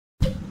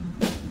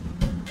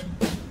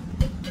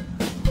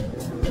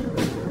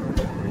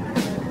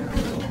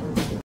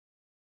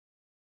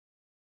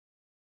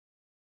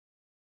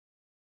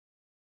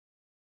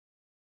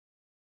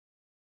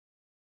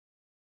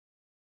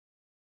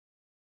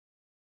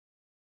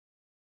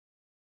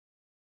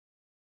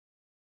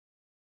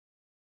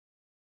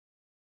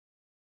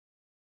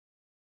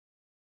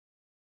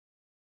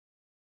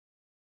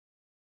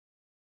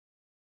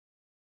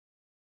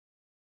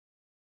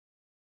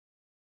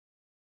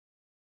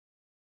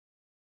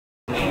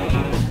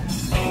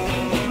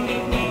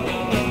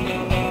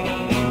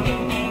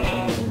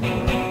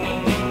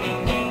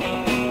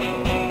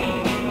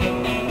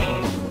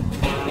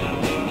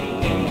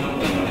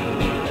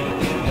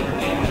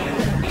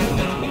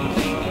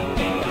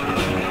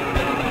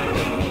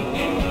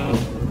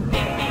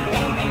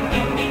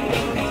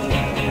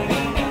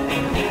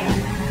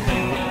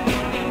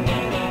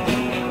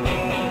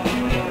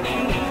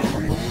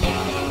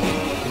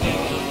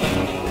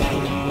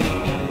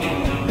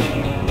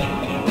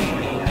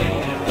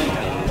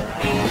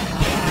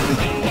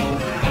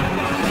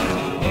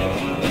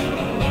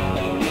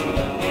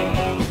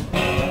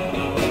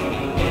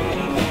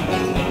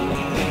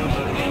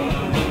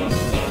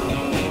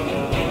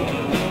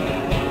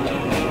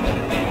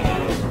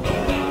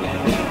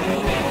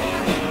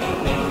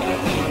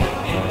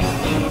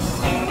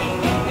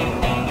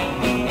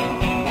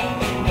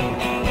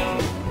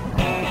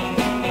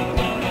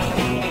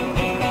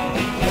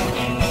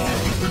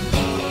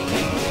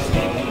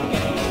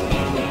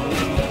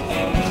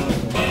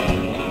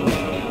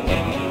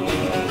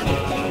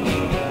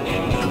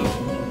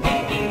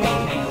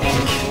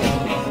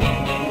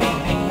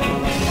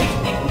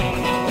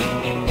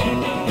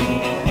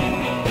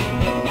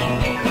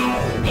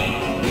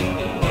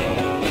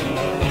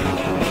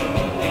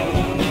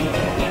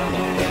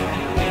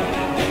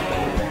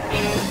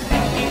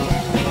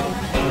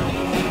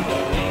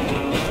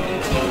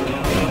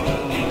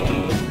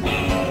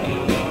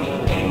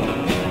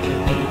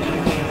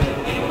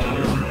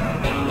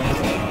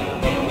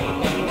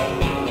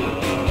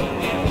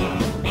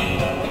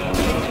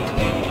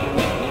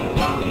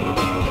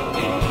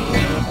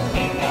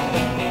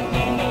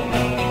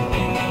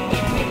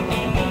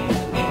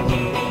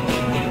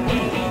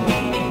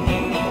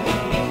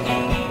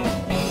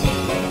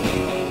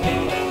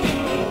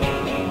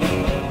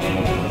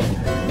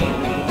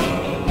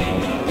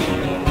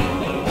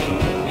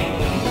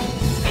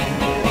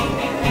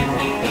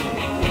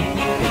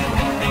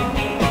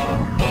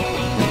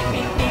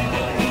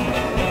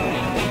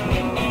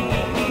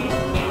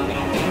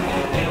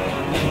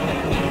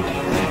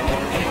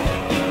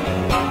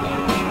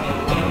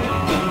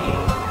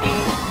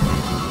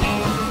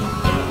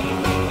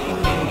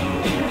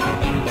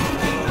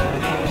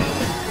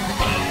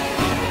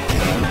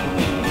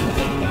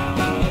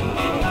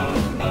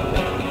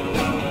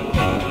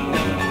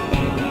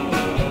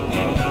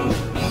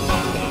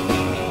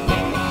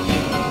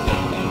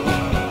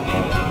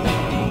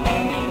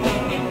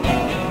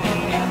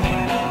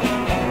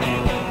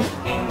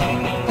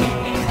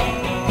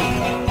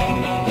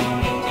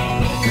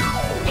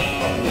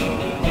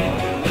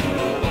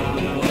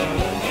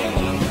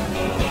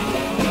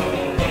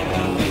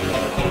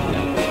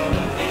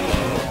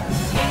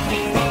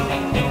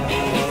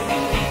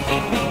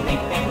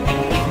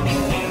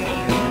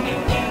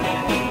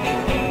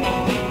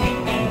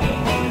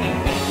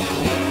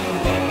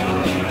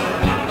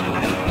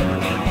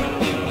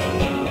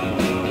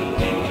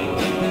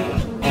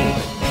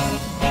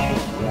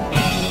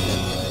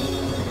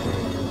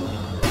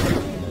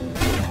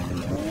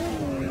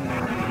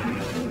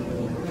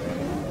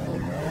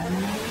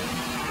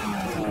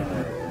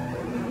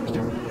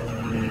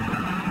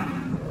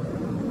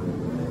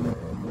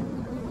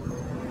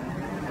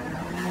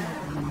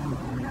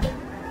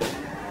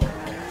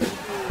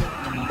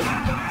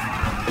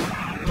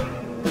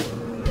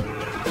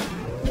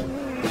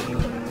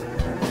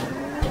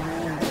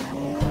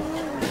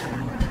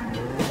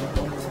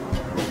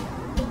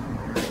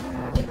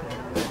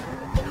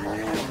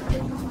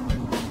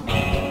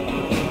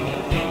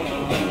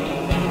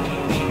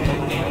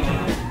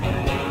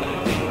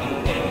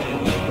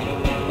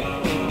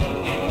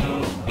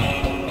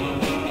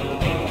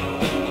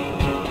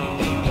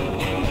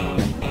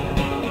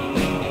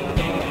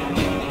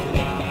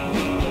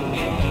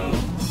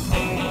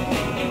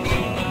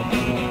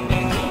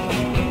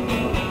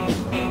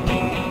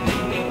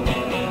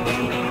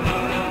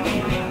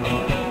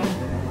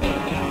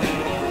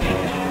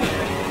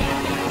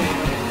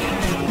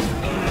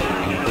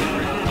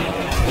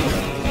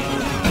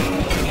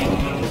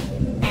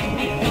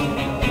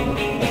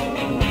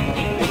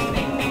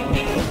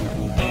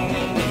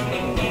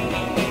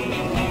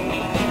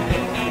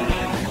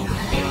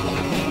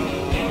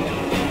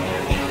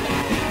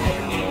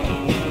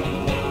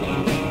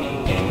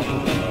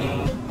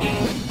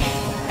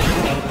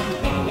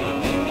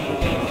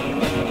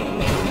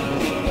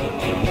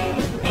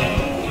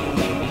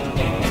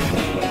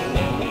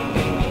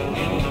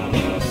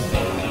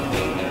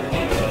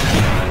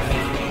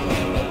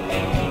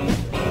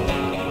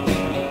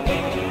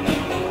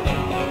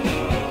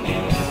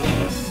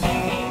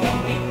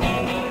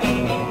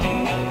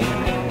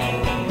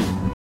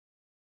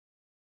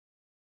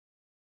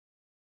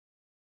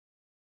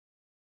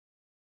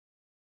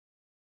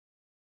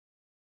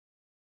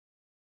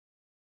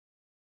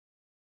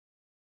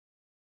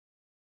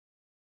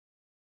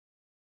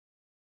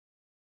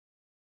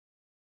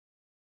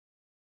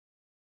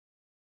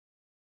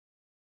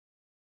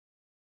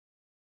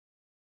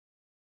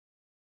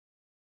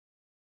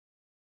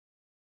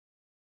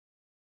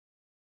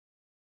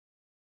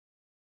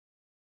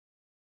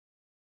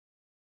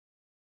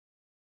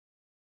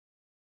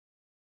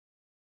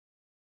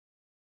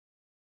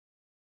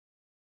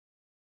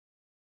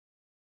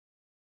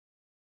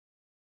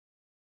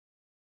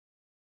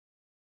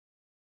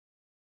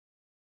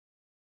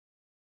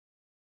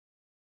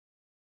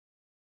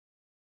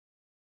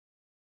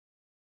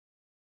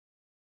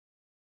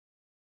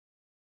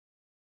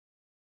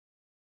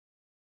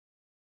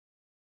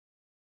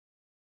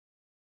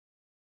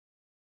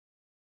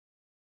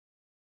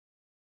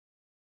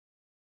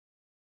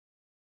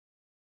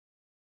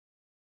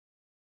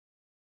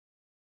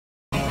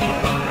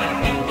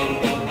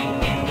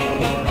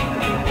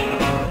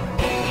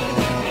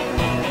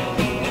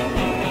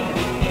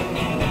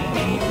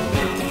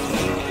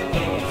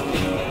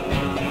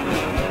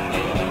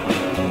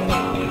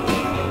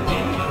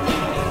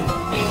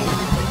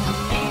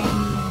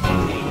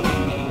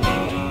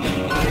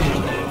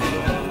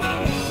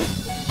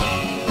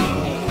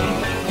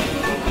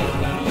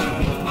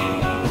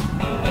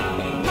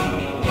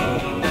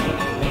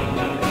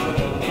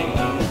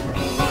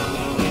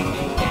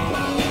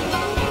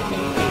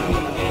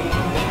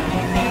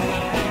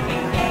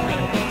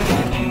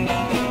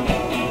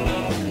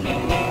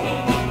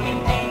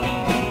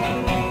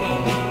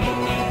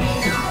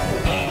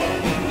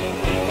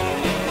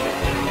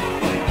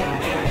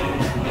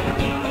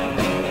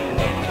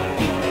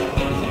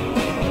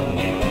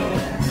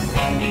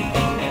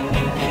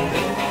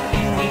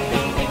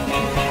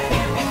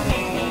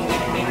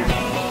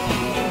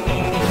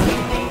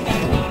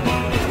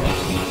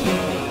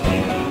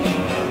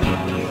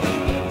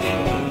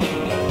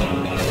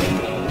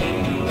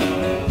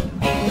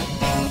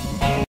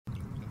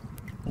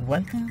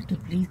to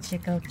please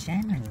check out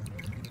channel.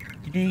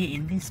 Today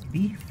in this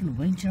beautiful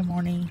winter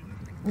morning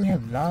we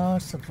have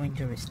lots of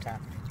winter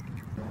stuff.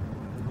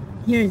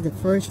 Here is the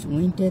first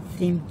winter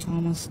themed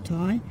Thomas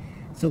toy.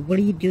 So what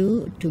do you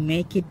do to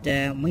make it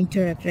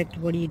winter effect?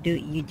 What do?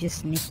 You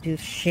just need to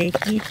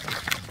shake it,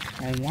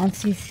 and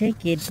once you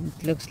shake it,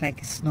 it looks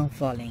like snow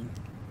falling.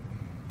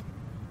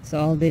 So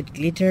all the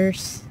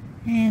glitters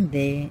and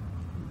they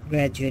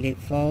gradually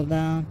fall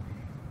down.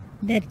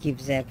 That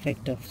gives the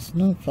effect of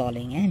snow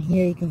falling. And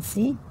here you can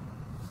see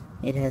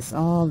it has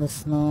all the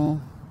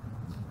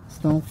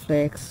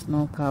snowflakes,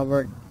 snow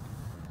covered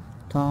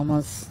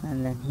Thomas,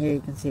 and then here you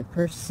can see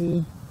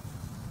Percy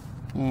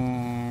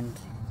and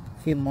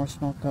a few more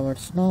snow covered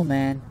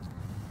snowman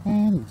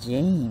and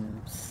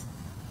James.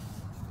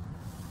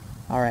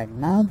 Alright,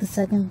 now the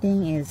second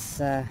thing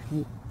is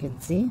you can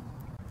see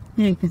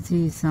here, you can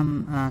see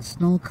some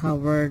snow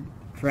covered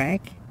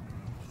track,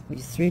 which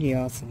is really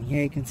awesome.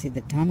 Here you can see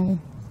the tunnel.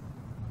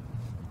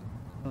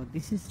 So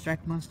this is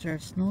Track Monster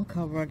snow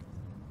covered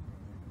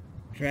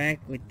track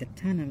with the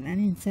tunnel, and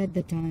inside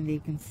the tunnel you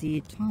can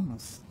see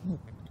Thomas. Look,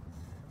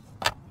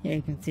 here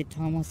you can see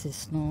Thomas has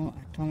snow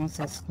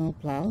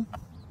plow.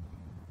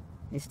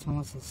 This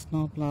Thomas has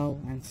snow plow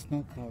and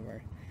snow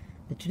cover.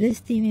 Today's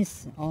theme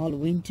is all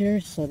winter,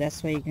 so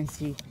that's why you can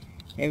see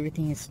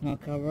everything is snow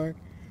covered.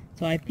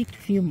 So I picked a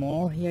few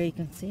more. Here you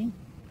can see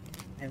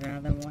I have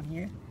another one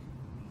here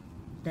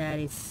that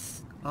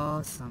is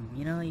awesome.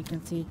 You know, you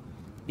can see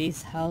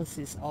this house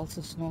is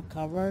also snow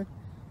covered,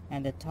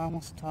 and the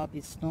Thomas top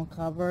is snow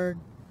covered,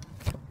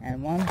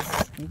 and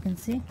once you can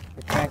see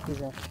the track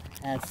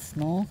has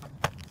snow.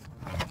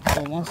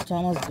 So once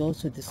Thomas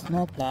goes with the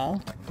snow plow,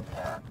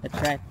 the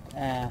track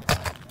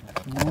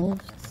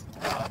moves,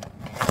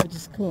 which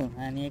is cool.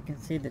 And you can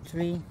see the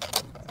tree.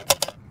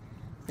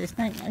 It's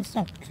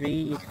not a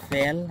tree, it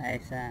fell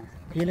as a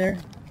pillar.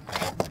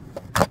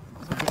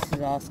 So this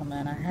is awesome,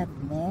 and I have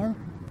more.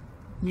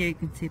 Here you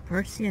can see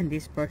Percy, and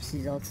this Percy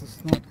is also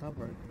snow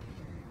covered.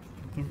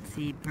 You can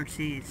see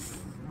Percy is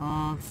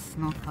all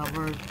snow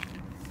covered.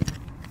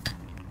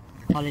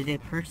 Holiday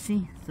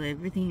Percy. So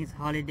everything is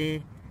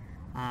holiday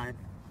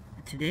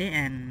today,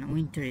 and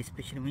winter,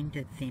 especially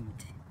winter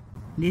themed.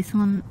 This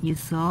one you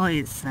saw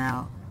is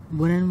a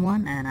wooden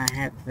one, and I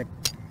have the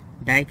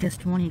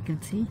die-cast one. You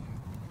can see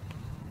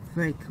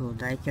very cool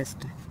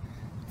die-cast.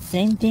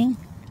 Same thing,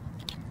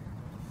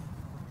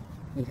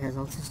 it has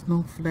also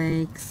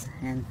snowflakes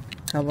and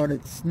covered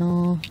with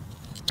snow,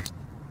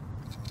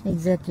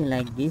 exactly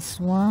like this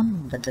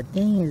one. But the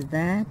thing is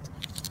that,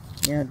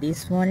 you know,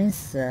 this one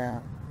is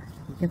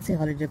you can see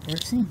Holiday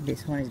Percy,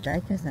 this one is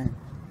die-cast, and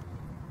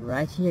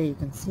right here you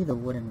can see the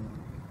wooden one.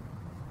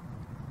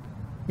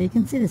 You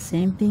can see the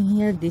same thing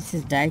here. This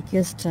is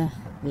die-cast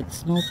with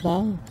snow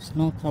plow,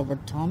 snow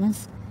covered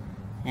Thomas,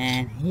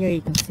 and here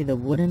you can see the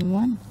wooden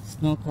one,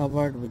 snow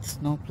covered with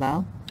snow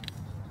plow,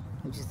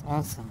 which is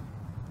awesome.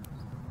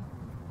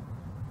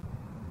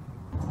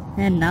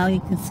 And now you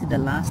can see the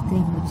last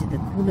thing, which is the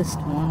coolest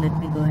one. Let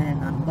me go ahead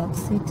and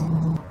unbox it.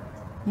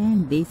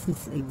 And this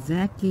is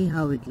exactly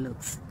how it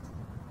looks.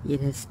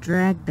 It has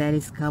track that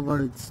is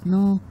covered with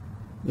snow.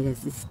 It has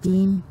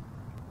steam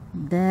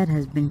that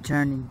has been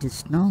turned into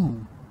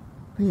snow.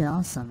 Pretty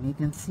awesome. You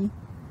can see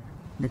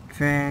the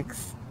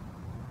tracks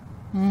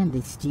and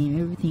the steam,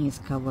 everything is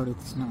covered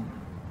with snow.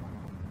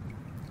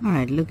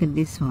 Alright, look at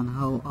this one,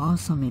 how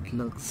awesome it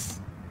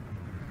looks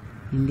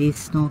in this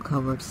snow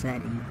covered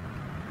setting.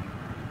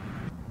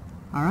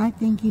 Alright,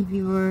 thank you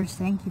viewers,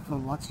 thank you for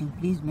watching.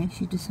 Please make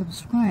sure to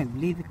subscribe,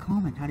 leave a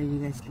comment. How did you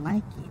guys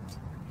like it?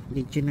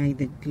 Did you like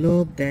the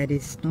globe that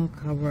is snow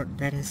covered,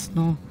 that has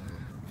snow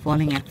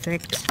falling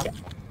effect?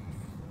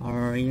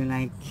 Or you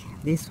like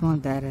this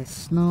one that has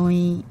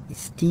snowy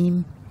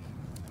steam?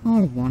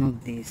 Or one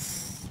of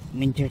these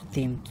winter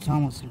themed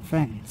Thomas and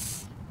Friends?